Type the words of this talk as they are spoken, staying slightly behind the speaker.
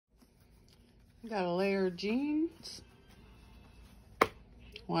Got a layer of jeans,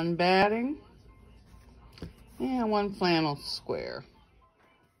 one batting, and one flannel square.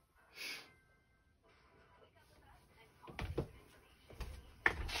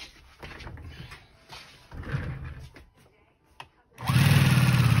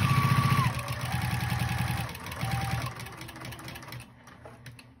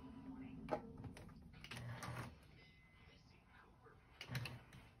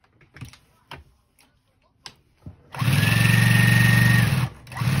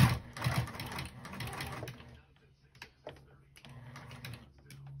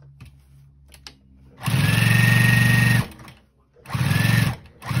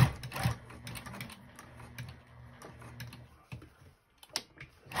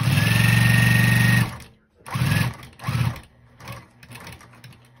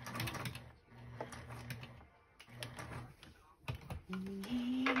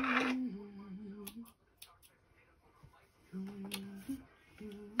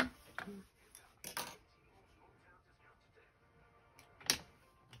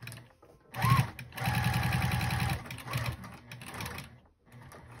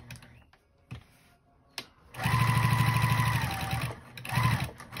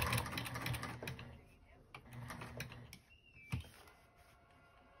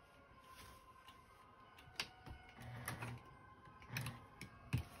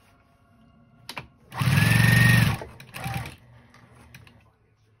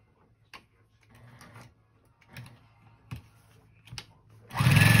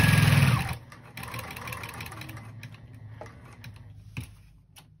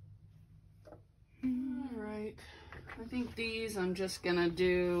 I think these I'm just gonna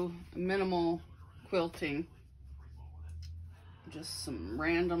do minimal quilting. Just some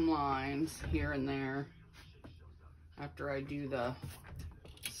random lines here and there after I do the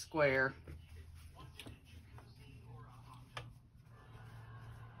square.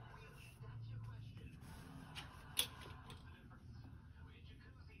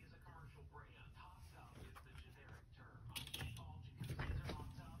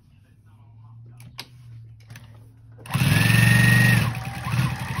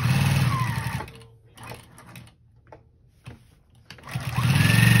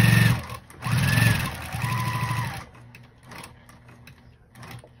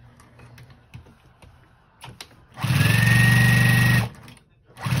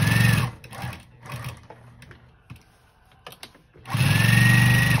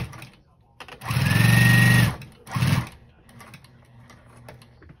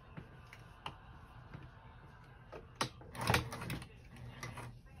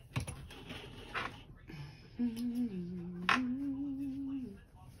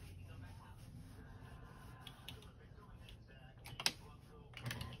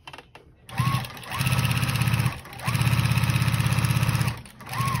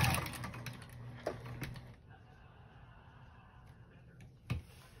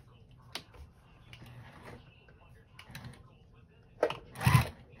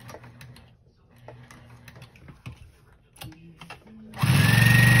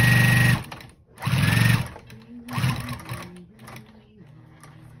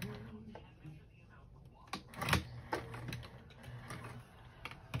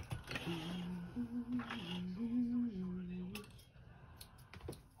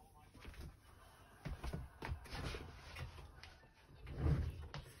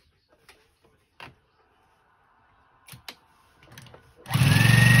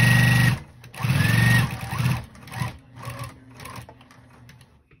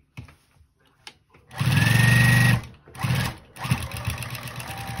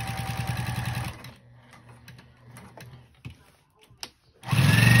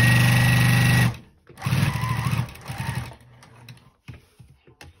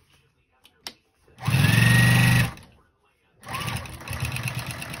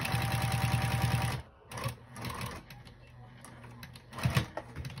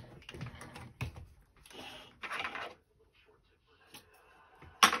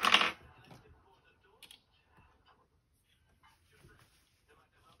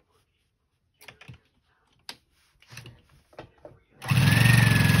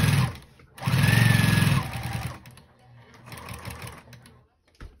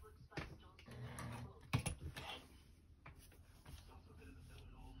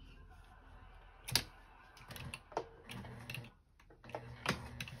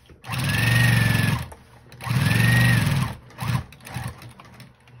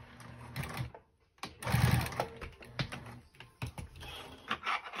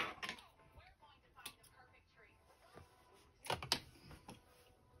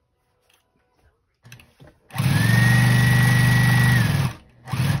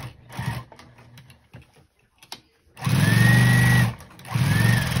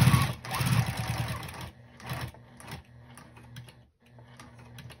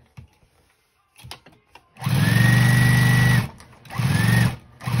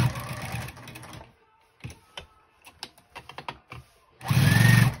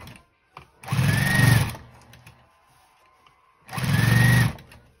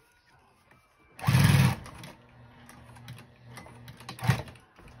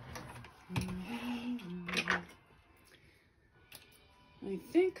 I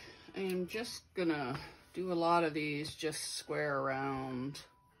think I am just gonna do a lot of these just square around.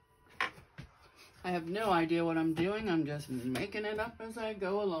 I have no idea what I'm doing. I'm just making it up as I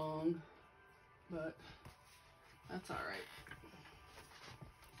go along, but that's all right.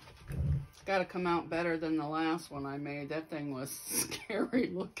 It's got to come out better than the last one I made. That thing was scary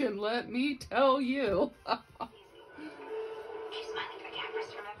looking, let me tell you.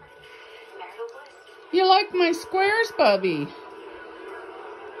 You like my squares, Bubby?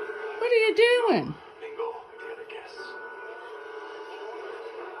 What are you doing? Bingo, the other guests.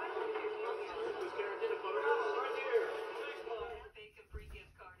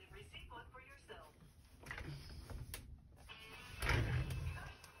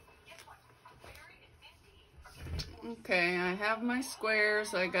 Okay, I have my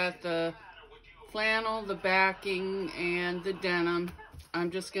squares. I got the flannel, the backing, and the denim. I'm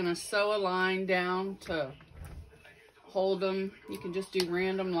just gonna sew a line down to hold them. You can just do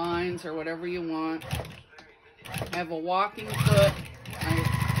random lines or whatever you want. I have a walking foot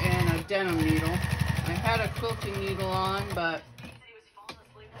and a denim needle. I had a quilting needle on, but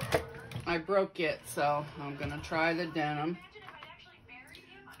I broke it, so I'm gonna try the denim.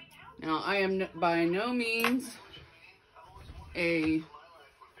 Now, I am by no means a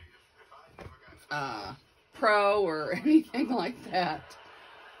pro or anything like that.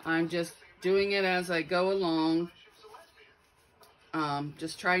 I'm just doing it as I go along.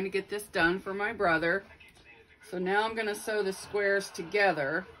 Just trying to get this done for my brother. So now I'm going to sew the squares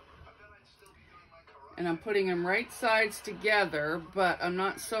together. And I'm putting them right sides together, but I'm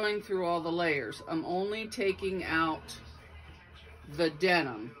not sewing through all the layers. I'm only taking out the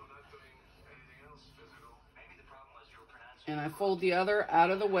denim. And I fold the other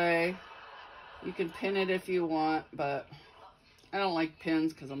out of the way. You can pin it if you want, but I don't like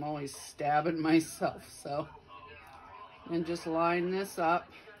pins because I'm always stabbing myself. So, and just line this up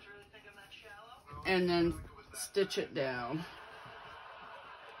and then stitch it down.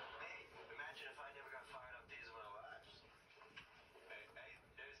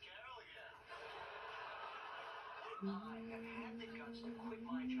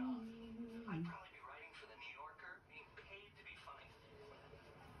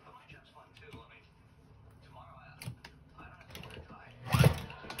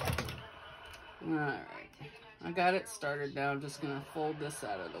 Alright, I got it started now. I'm just going to fold this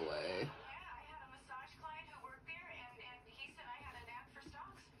out of the way.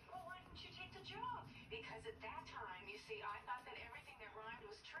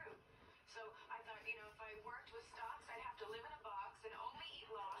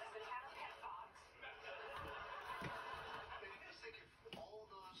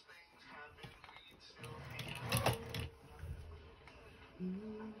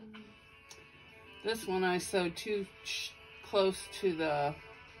 This one I sewed too close to the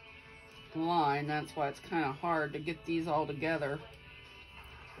line. That's why it's kind of hard to get these all together.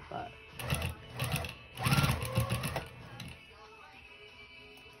 But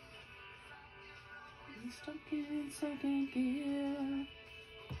I'm stuck in second gear.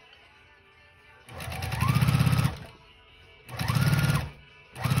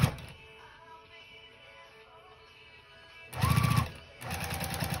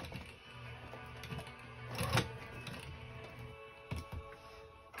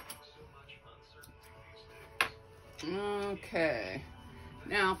 Okay,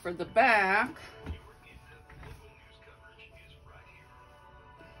 now for the back,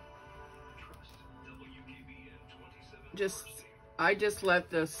 I just let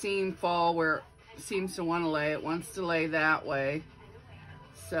the seam fall where it seems to want to lay. It wants to lay that way,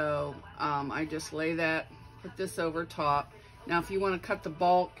 so I just lay that, put this over top. Now if you want to cut the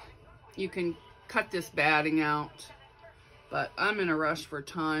bulk, you can cut this batting out, but I'm in a rush for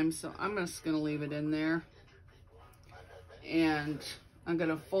time, so I'm just going to leave it in there. And I'm going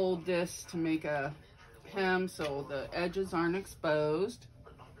to fold this to make a hem so the edges aren't exposed.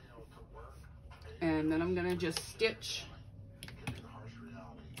 And then I'm going to just stitch.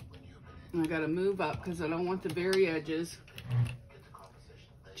 And I got to move up because I don't want the very edges.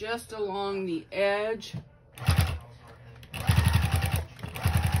 Just along the edge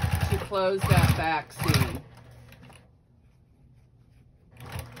to close that back seam.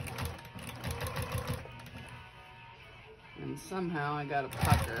 And somehow I got a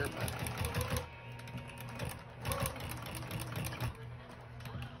pucker, but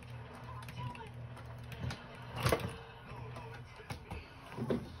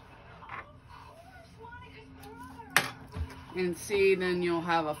and see, then you'll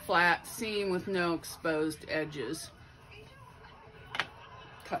have a flat seam with no exposed edges.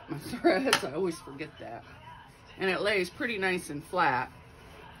 Cut my threads, I always forget that. And it lays pretty nice and flat.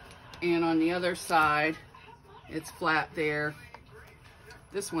 And on the other side, it's flat there.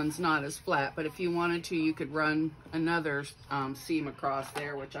 This one's not as flat, but if you wanted to, you could run another seam across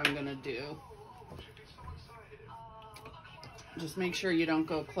there, which I'm gonna do. Just make sure you don't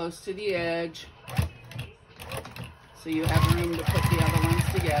go close to the edge, so you have room to put the other ones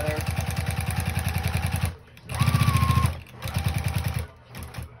together.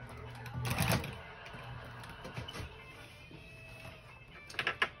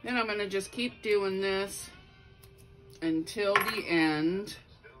 Then I'm gonna just keep doing this until the end.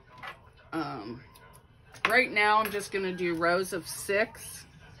 Right now I'm just gonna do rows of 6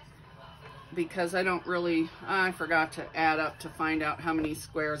 because I don't really, I forgot to add up to find out how many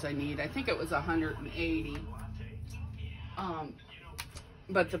squares I need. I think it was 180.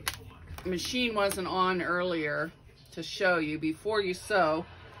 But the machine wasn't on earlier to show you. Before you sew,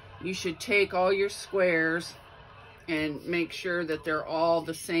 you should take all your squares and make sure that they're all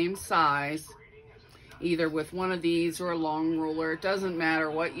the same size, either with one of these or a long ruler. It doesn't matter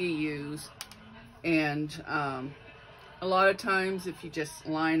what you use. And a lot of times if you just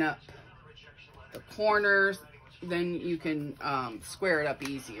line up the corners, then you can square it up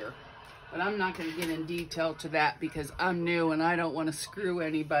easier. But I'm not going to get in detail to that because I'm new and I don't want to screw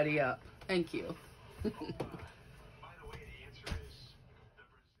anybody up. Thank you.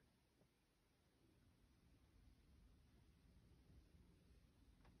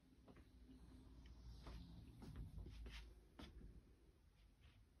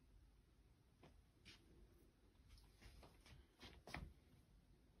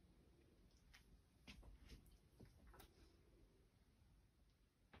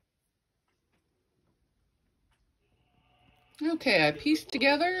 Okay, I pieced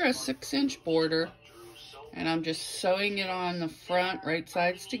together a 6-inch border and I'm just sewing it on the front, right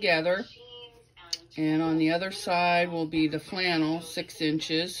sides together. And on the other side will be the flannel, 6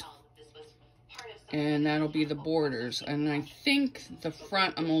 inches. And that'll be the borders. And I think the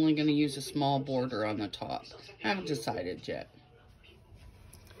front, I'm only going to use a small border on the top. I haven't decided yet.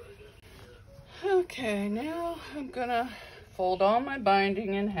 Okay, now I'm going to fold all my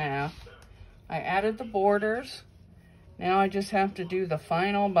binding in half. I added the borders. Now I just have to do the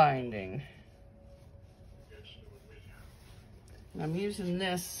final binding. I'm using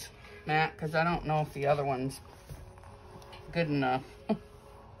this mat because I don't know if the other one's good enough. So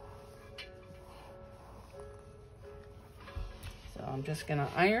I'm just gonna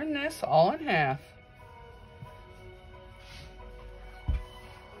iron this all in half.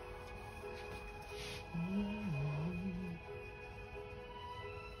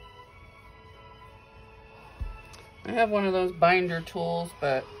 I have one of those binder tools,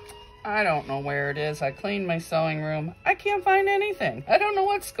 but I don't know where it is. I cleaned my sewing room. I can't find anything. I don't know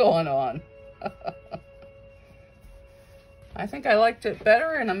what's going on. I think I liked it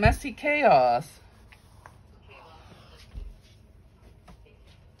better in a messy chaos.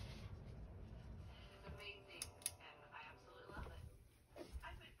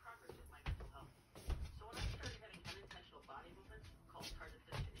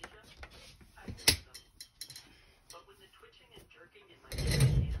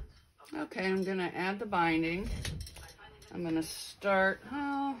 Okay, I'm going to add the binding. I'm going to start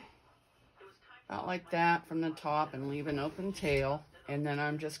about like that from the top and leave an open tail. And then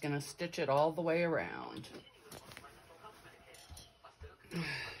I'm just going to stitch it all the way around.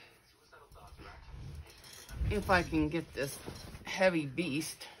 If I can get this heavy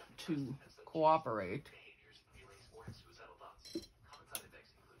beast to cooperate.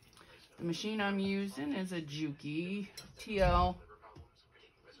 The machine I'm using is a Juki TL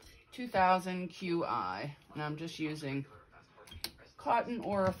 2000 QI, and I'm just using cotton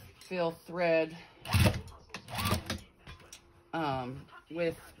or fill thread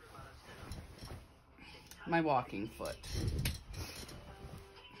with my walking foot.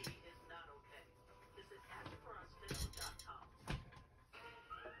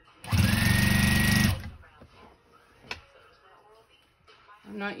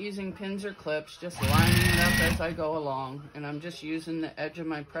 I'm not using pins or clips, just lining it up as I go along. And I'm just using the edge of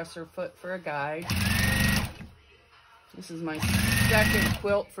my presser foot for a guide. This is my second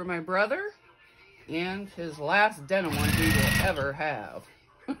quilt for my brother. And his last denim one he will ever have.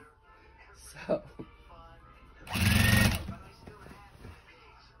 So.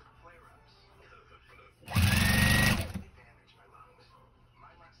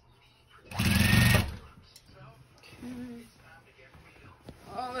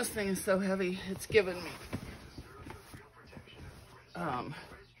 Oh, this thing is so heavy. It's giving me,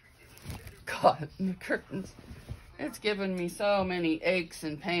 God, the curtains. It's given me so many aches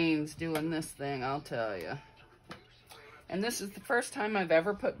and pains doing this thing, I'll tell you. And this is the first time I've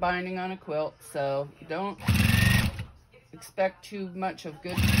ever put binding on a quilt, so don't expect too much of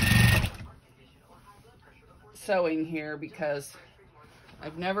good sewing here because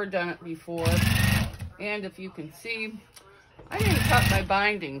I've never done it before. And if you can see, I didn't cut my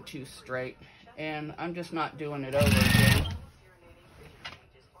binding too straight, and I'm just not doing it over again.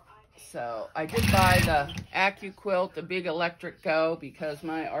 So I did buy the Quilt, the big electric go, because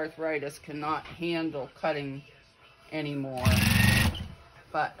my arthritis cannot handle cutting anymore.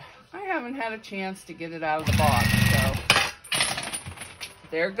 But I haven't had a chance to get it out of the box, so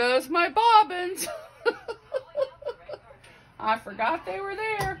there goes my bobbins. I forgot they were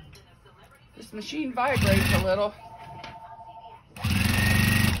there. This machine vibrates a little.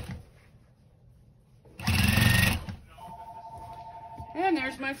 And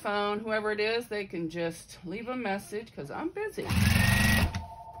there's my phone. Whoever it is, they can just leave a message because I'm busy.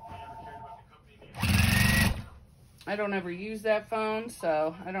 I don't ever use that phone,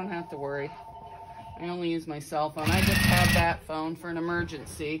 so I don't have to worry. I only use my cell phone. I just have that phone for an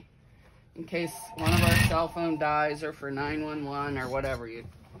emergency in case one of our cell phone dies, or for 911 or whatever you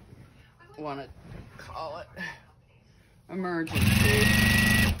want to call it. Emergency.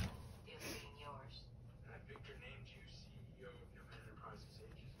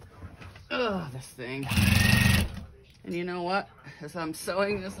 Ugh, this thing. And you know what? As I'm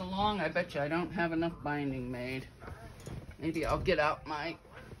sewing this along, I bet you I don't have enough binding made. Maybe I'll get out my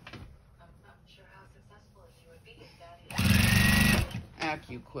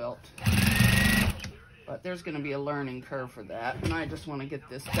Quilt. But there's going to be a learning curve for that. And I just want to get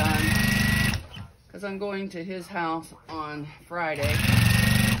this done because I'm going to his house on Friday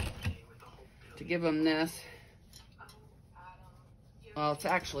to give him this. Well, it's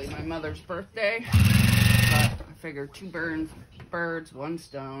actually my mother's birthday, but I figured two birds, one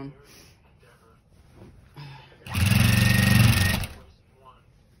stone.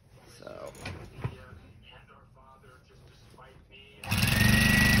 So,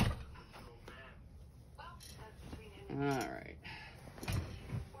 all right.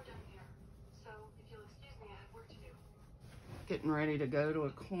 Getting ready to go to a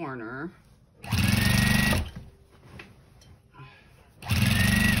corner.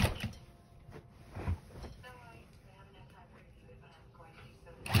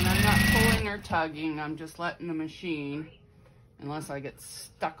 Or tugging, I'm just letting the machine, unless I get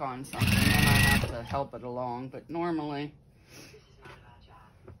stuck on something, then I have to help it along. But normally,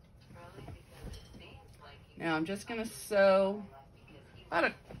 now I'm just going to sew about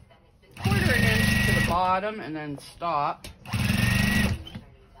a 1/4 inch to the bottom and then stop.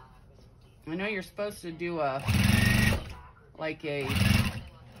 I know you're supposed to do like a,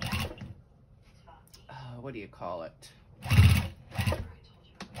 what do you call it?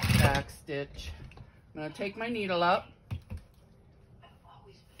 Back stitch. I'm going to take my needle up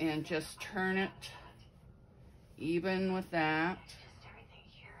and just turn it even with that,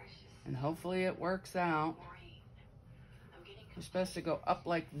 and hopefully it works out. You're supposed to go up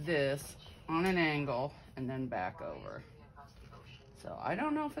like this on an angle and then back over. So I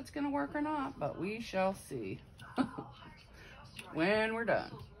don't know if it's going to work or not, but we shall see when we're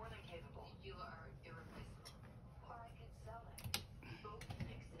done.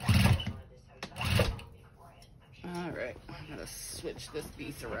 Alright, I'm going to switch this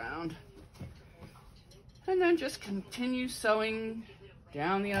piece around. And then just continue sewing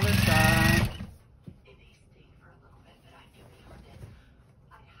down the other side.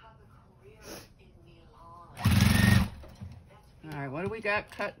 Alright, what do we got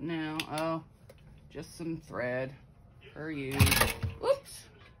cut now? Oh, just some thread for use. Oops!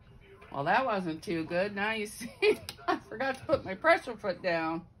 Well, that wasn't too good. Now you see, I forgot to put my pressure foot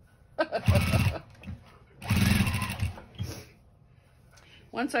down.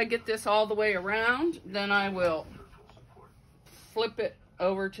 Once I get this all the way around, then I will flip it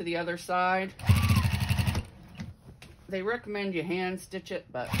over to the other side. They recommend you hand stitch it,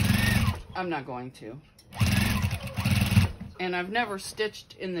 but I'm not going to. And I've never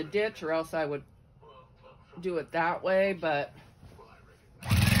stitched in the ditch, or else I would do it that way, but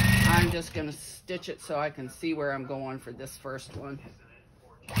I'm just going to stitch it so I can see where I'm going for this first one.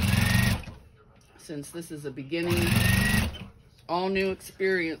 Since this is a beginning, all new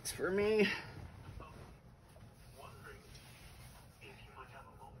experience for me.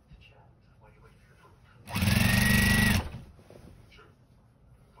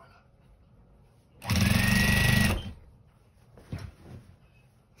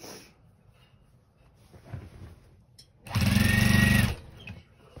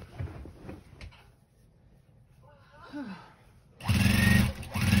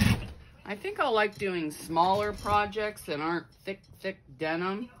 I think I'll like doing smaller projects that aren't thick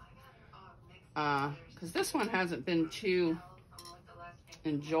denim. Because this one hasn't been too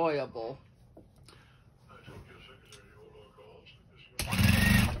enjoyable.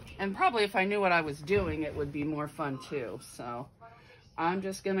 And probably if I knew what I was doing, it would be more fun too. So I'm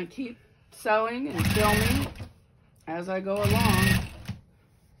just gonna keep sewing and filming as I go along.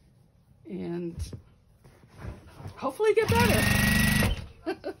 And hopefully get better.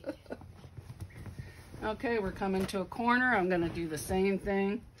 Okay, we're coming to a corner. I'm gonna do the same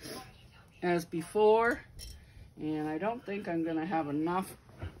thing as before. And I don't think I'm gonna have enough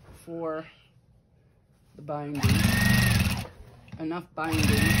for the binding. Enough binding,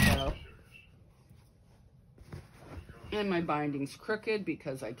 so. And my binding's crooked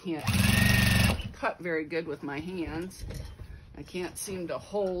because I can't cut very good with my hands. I can't seem to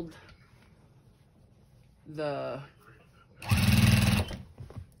hold the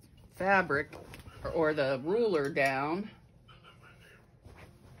fabric or the ruler down.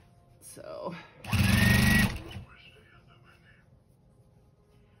 So.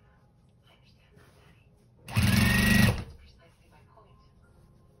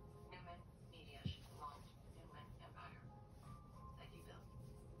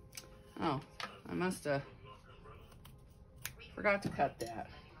 Oh, I must have forgot to cut that.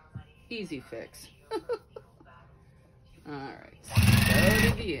 Easy fix. All right, go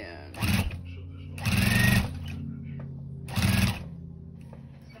to the end.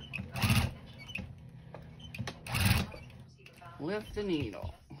 Lift the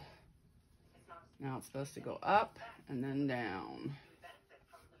needle. Now it's supposed to go up and then down.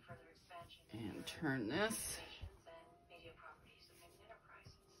 And turn this.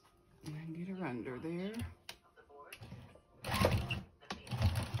 And get her under there.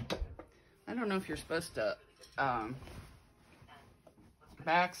 I don't know if you're supposed to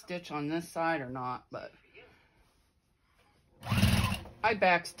back stitch on this side or not, but I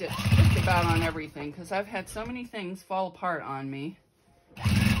back stitch just about on everything because I've had so many things fall apart on me,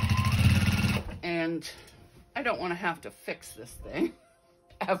 and I don't want to have to fix this thing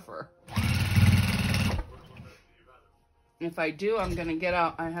ever. If I do, I'm going to get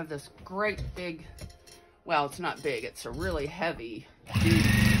out. I have this great big, well, it's not big, it's a really heavy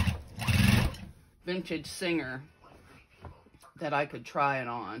vintage Singer that I could try it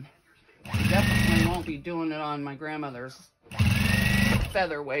on. I definitely won't be doing it on my grandmother's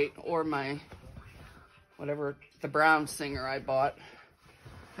featherweight or my, whatever, the brown Singer I bought.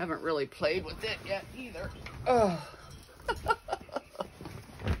 Haven't really played with it yet either. Oh.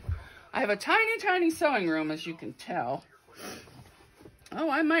 I have a tiny, tiny sewing room, as you can tell. Oh,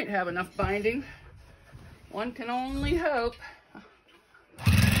 I might have enough binding. One can only hope.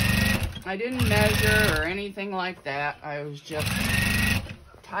 I didn't measure or anything like that. I was just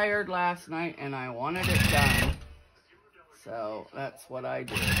tired last night and I wanted it done. So that's what I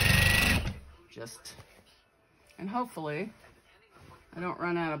did. And hopefully I don't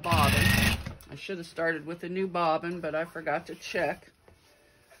run out of bobbin. I should have started with a new bobbin, but I forgot to check.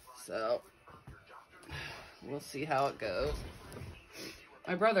 So we'll see how it goes.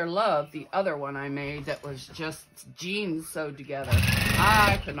 My brother loved the other one I made that was just jeans sewed together.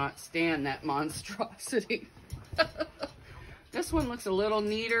 I could not stand that monstrosity. This one looks a little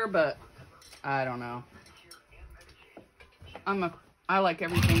neater, but I don't know. I like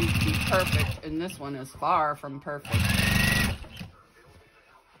everything to be perfect, and this one is far from perfect.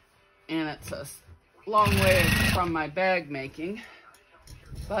 And it's a long way from my bag making,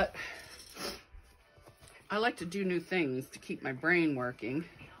 but I like to do new things to keep my brain working.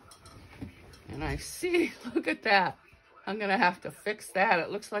 And I see, look at that. I'm gonna have to fix that.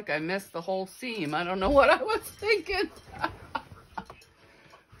 It looks like I missed the whole seam. I don't know what I was thinking.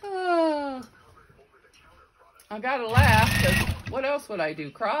 Oh, I gotta laugh, because what else would I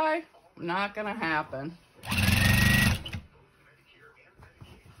do? Cry? Not gonna happen.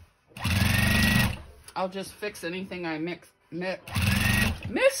 I'll just fix anything I missed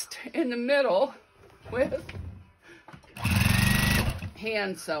in the middle with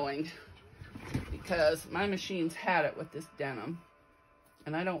hand sewing, because my machine's had it with this denim,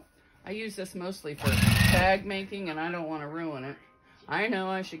 and I use this mostly for bag making, and I don't want to ruin it. I know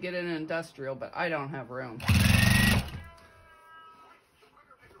I should get an industrial, but I don't have room.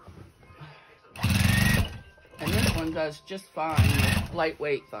 And this one does just fine with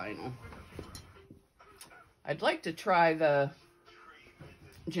lightweight vinyl. I'd like to try the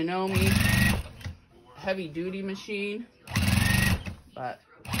Denim heavy duty machine, but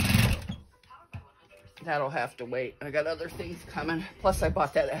that'll have to wait. I got other things coming. Plus I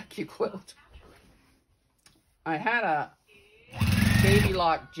bought that Quilt. I had a Baby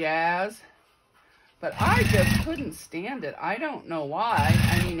Lock Jazz, but I just couldn't stand it. I don't know why.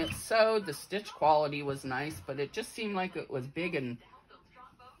 I mean, it's sewed, the stitch quality was nice, but it just seemed like it was big and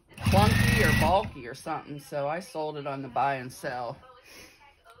clunky or bulky or something, so I sold it on the buy and sell.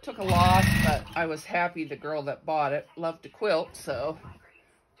 Took a loss, but I was happy the girl that bought it loved to quilt, so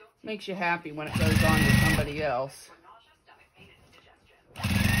makes you happy when it goes on to somebody else.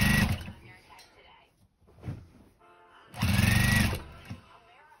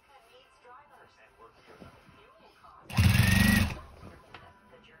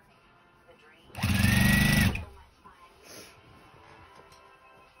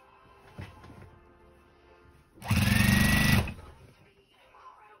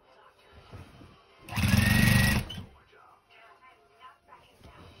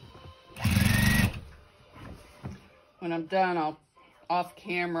 When I'm done, off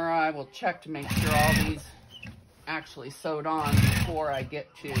camera, I will check to make sure all these actually sewed on before I get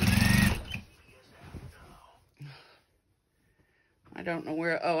to, I don't know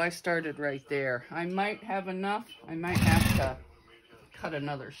where, oh, I started right there. I might have enough. I might have to cut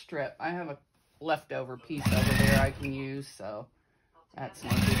another strip. I have a leftover piece over there I can use, so that's no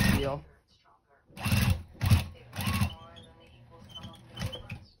big deal.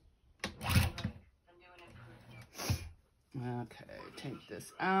 Okay, take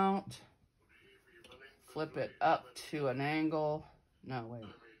this out, flip it up to an angle. No, wait.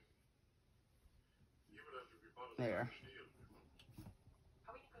 There.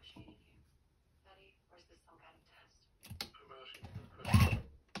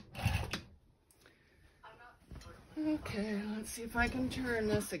 Okay, let's see if I can turn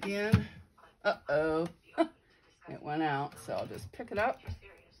this again. Uh-oh. It went out, so I'll just pick it up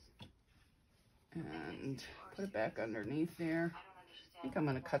and put it back underneath there. I think I'm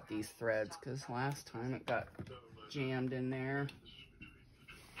going to cut these threads because last time it got jammed in there.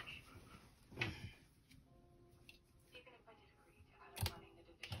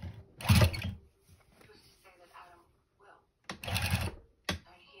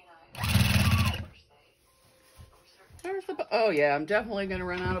 There's the, oh yeah, I'm definitely going to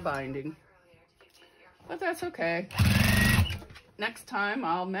run out of binding. But that's okay. Next time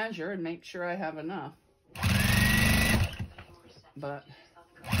I'll measure and make sure I have enough. But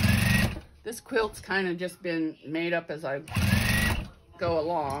this quilt's kind of just been made up as I go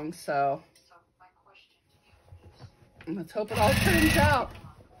along, so let's hope it all turns out.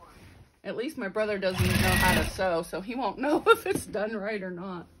 At least my brother doesn't know how to sew, so he won't know if it's done right or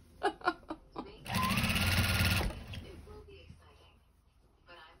not.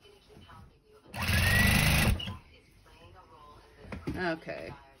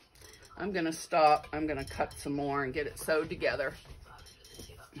 Okay, I'm gonna stop. I'm gonna cut some more and get it sewed together.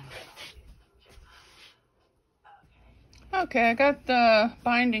 Okay, I got the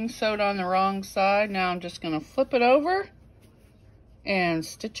binding sewed on the wrong side. Now I'm just gonna flip it over and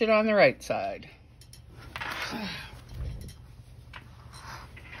stitch it on the right side.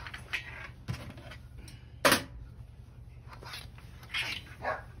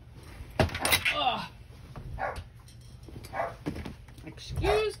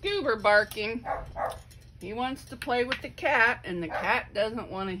 Excuse Goober barking. He wants to play with the cat, and the cat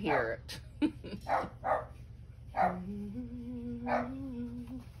doesn't want to hear it.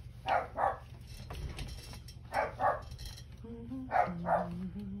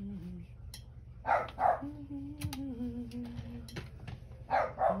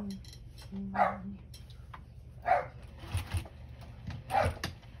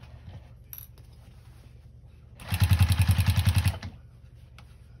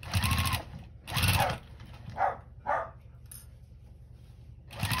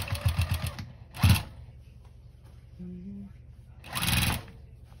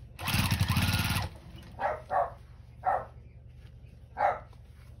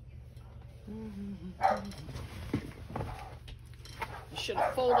 I should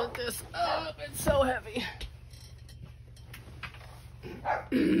have folded this up. It's so heavy.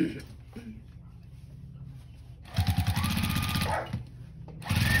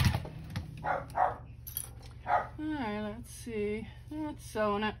 Alright, let's see. Let's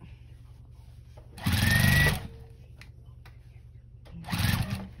sewing it.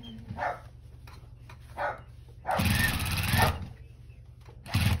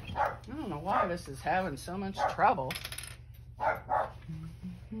 I don't know why this is having so much trouble.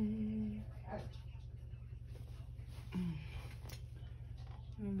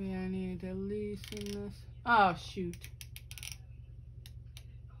 Maybe I need to loosen this. Oh, shoot.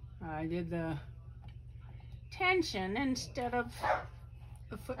 I did the tension instead of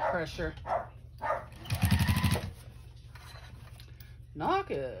the foot pressure. Not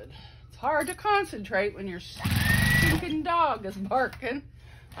good. It's hard to concentrate when your stinking dog is barking.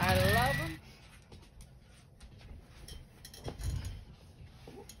 I love him.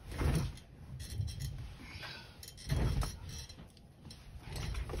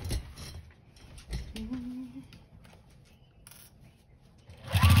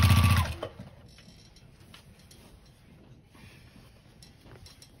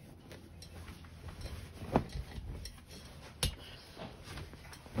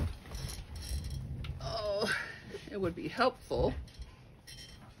 It would be helpful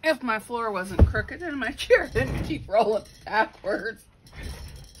if my floor wasn't crooked and my chair didn't keep rolling backwards.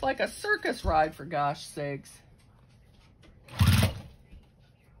 It's like a circus ride, for gosh sakes.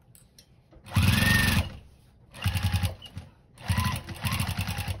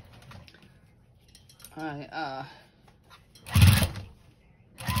 I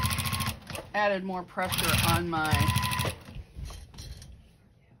added more pressure on my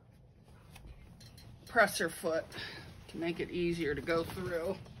presser foot to make it easier to go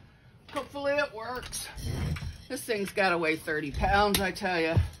through. Hopefully it works. This thing's got to weigh 30 pounds, I tell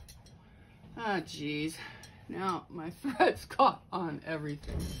you. Ah, geez. Now my thread's caught on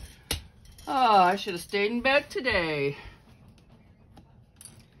everything. Oh, I should have stayed in bed today.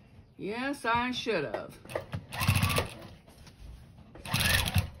 Yes, I should have.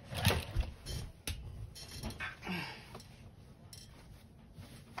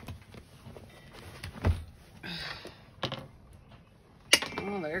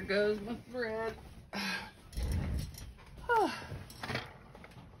 Oh, there goes my thread.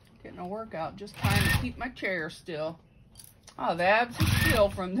 Getting a workout, just trying to keep my chair still. Oh, the abs are still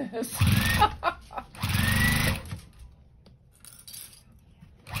from this.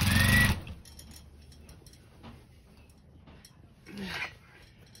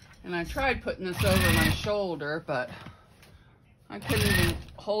 And I tried putting this over my shoulder, but I couldn't even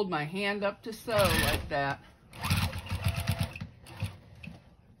hold my hand up to sew like that.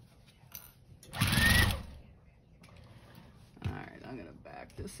 Alright, I'm going to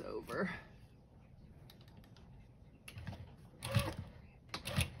back this over.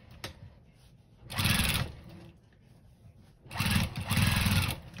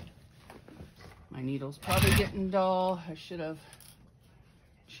 My needle's probably getting dull. I should have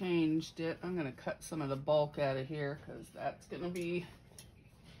changed it. I'm going to cut some of the bulk out of here because that's going to be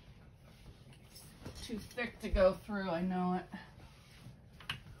too thick to go through. I know it.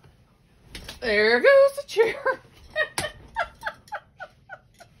 There goes the chair.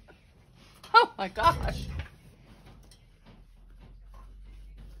 Oh my gosh.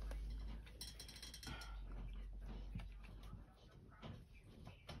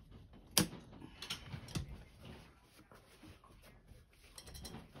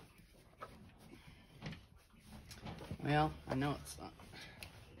 Well, I know it's not.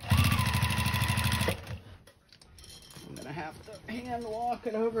 I'm gonna have to hand walk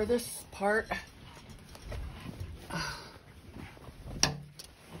it over this part. All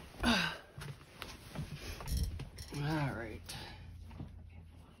right.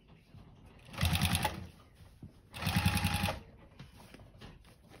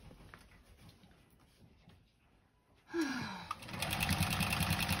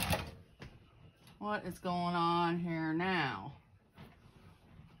 What is going on here now?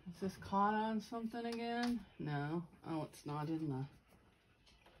 Is this caught on something again? No. Oh, it's not in the...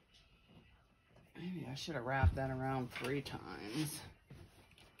 Maybe I should have wrapped that around 3 times.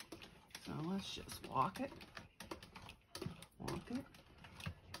 So let's just walk it. Walk it.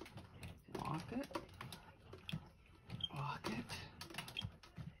 Walk it. Walk it.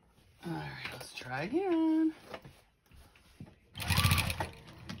 All right, let's try again.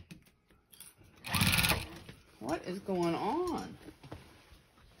 What is going on?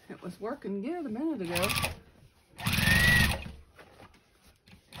 It was working good a minute ago.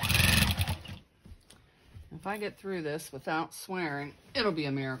 If I get through this without swearing, it'll be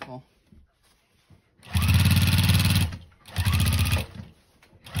a miracle.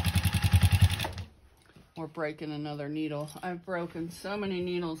 Or breaking another needle. I've broken so many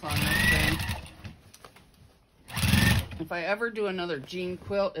needles on this thing. If I ever do another jean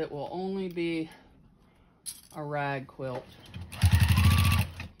quilt, it will only be a rag quilt.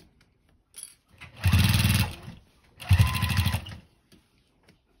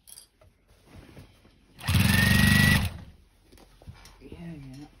 Yeah.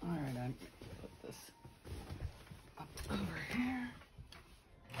 All right, I'm gonna put this up over here.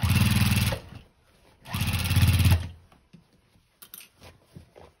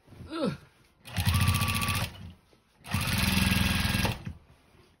 Ugh.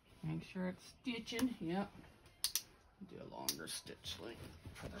 Make sure it's stitching. Yep. Do a longer stitch length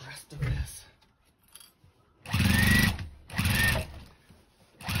for the rest of this.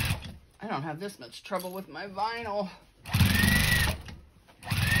 I don't have this much trouble with my vinyl.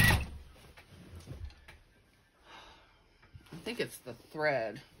 I think it's the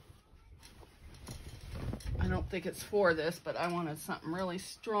thread. I don't think it's for this, but I wanted something really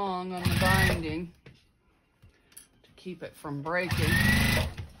strong on the binding to keep it from breaking.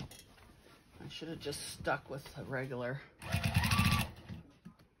 I should have just stuck with the regular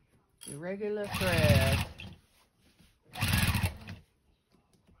thread.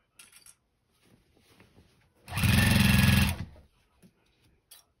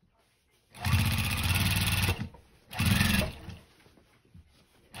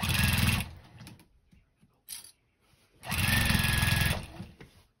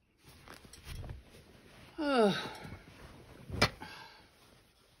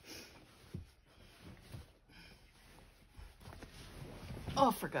 Oh,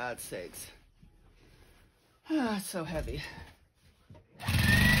 for God's sakes. It's so heavy.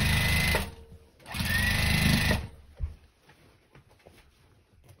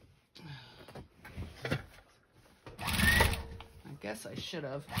 I guess I should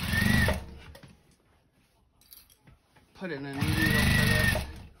have put in a new needle for this.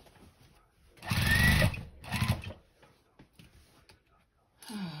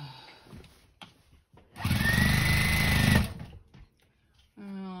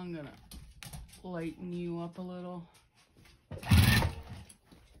 I'm gonna lighten you up a little.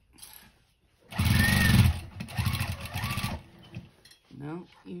 No,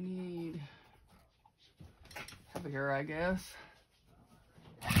 you need heavier, I guess.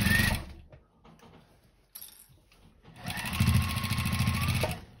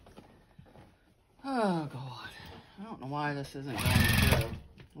 Oh God, I don't know why this isn't going through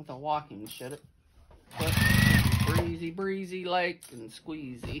with a walking shit. But breezy lake and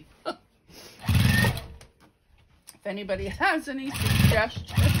squeezy. If anybody has any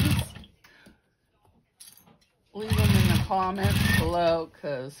suggestions, leave them in the comments below,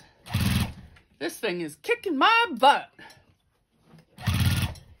 because this thing is kicking my butt.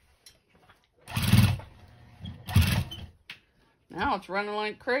 Now it's running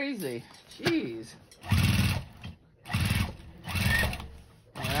like crazy. Jeez.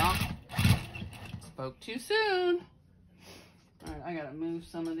 Well, spoke too soon. All right, I gotta move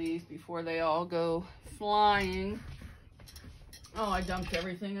some of these before they all go flying. Oh, I dumped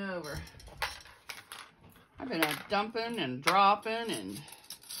everything over. I've been dumping and dropping, and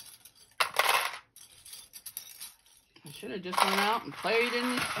I should have just went out and played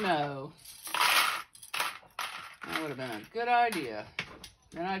in the snow. That would have been a good idea.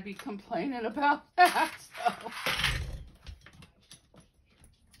 Then I'd be complaining about that. So.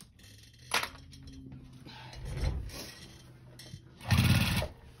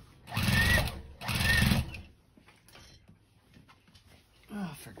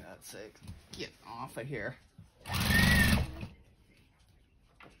 Oh, for God's sake, get off of here.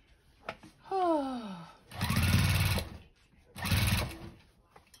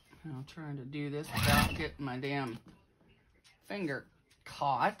 I'm trying to do this without getting my damn finger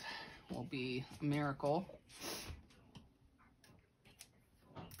caught. Will be a miracle.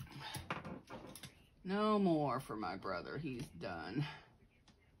 No more for my brother. He's done.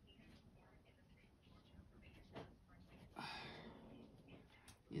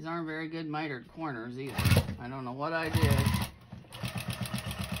 These aren't very good mitered corners either. I don't know what I did.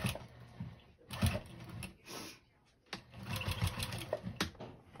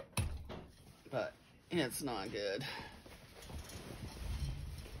 But it's not good.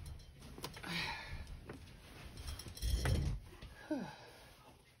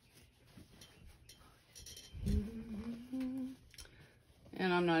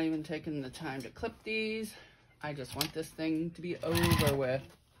 And I'm not even taking the time to clip these. I just want this thing to be over with.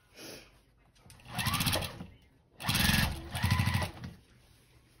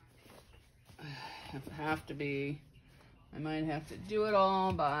 If it have to be, I might have to do it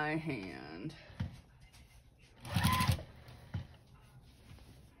all by hand.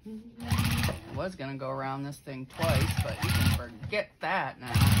 I was gonna go around this thing twice, but you can forget that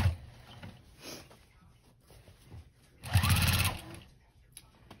now.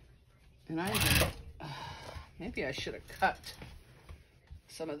 And I even, maybe I should have cut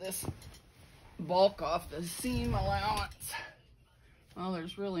some of this bulk off the seam allowance. Well,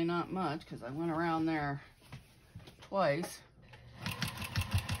 there's really not much because I went around there twice.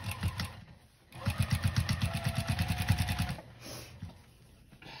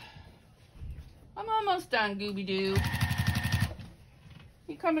 I'm almost done, Gooby-Doo.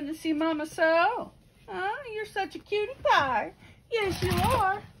 You coming to see Mama Sew? Oh, you're such a cutie pie. Yes, you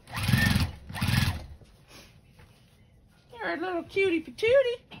are. You're a little cutie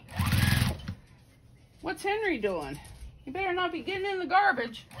patootie. What's Henry doing? You better not be getting in the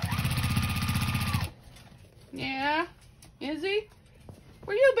garbage. Yeah, is he?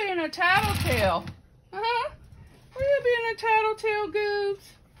 Were you being a tattletale? Uh-huh. Were you being a tattletale,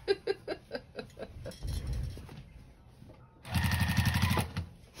 Goobs?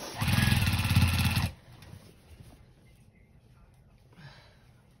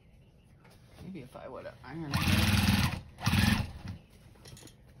 Maybe if I would have ironed it.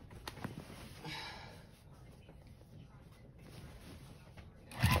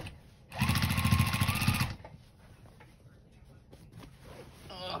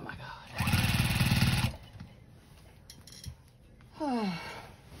 Oh my God.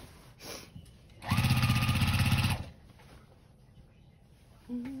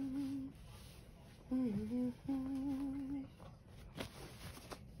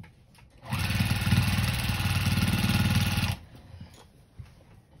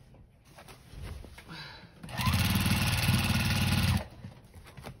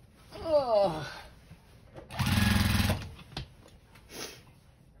 Oh.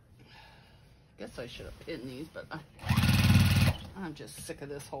 Guess I should have pinned these, but I'm just sick of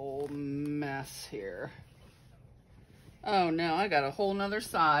this whole mess here. Oh no, I got a whole nother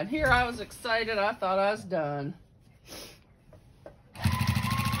side. Here, I was excited. I thought I was done.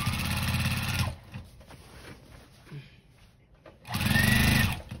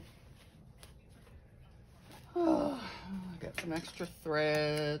 Oh, I got some extra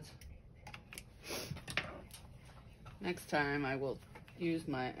threads. Next time I will use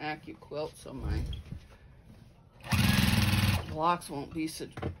my Quilt so my blocks won't be so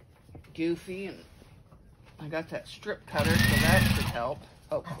goofy, and I got that strip cutter, so that should help,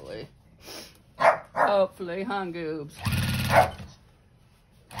 hopefully. Hopefully, huh, Goobs?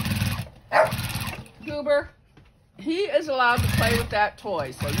 Goober, he is allowed to play with that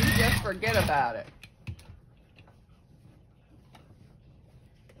toy, so you just forget about it.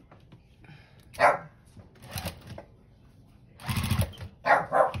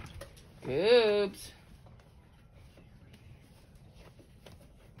 Goobs.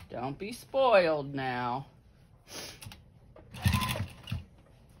 Don't be spoiled now.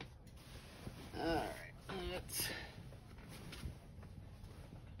 Alright,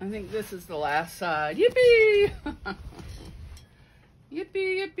 I think this is the last side. Yippee!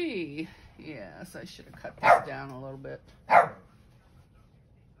 Yippee, yippee. Yes, I should have cut this down a little bit.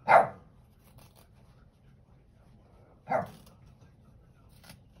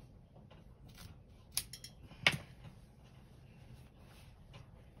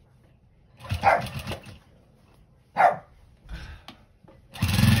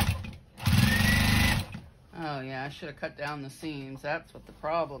 Oh yeah, I should have cut down the seams. That's what the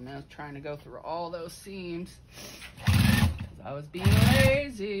problem is, trying to go through all those seams. 'Cause I was being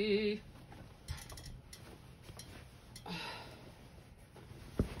lazy.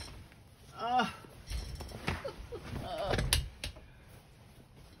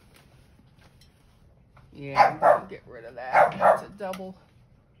 Yeah, I'm gonna get rid of that. That's a double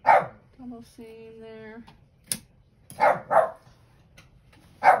seam there.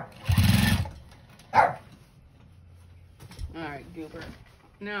 Alright, Goober.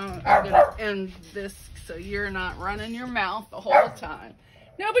 Now I'm gonna end this so you're not running your mouth the whole time.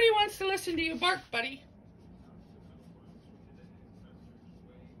 Nobody wants to listen to you bark, buddy.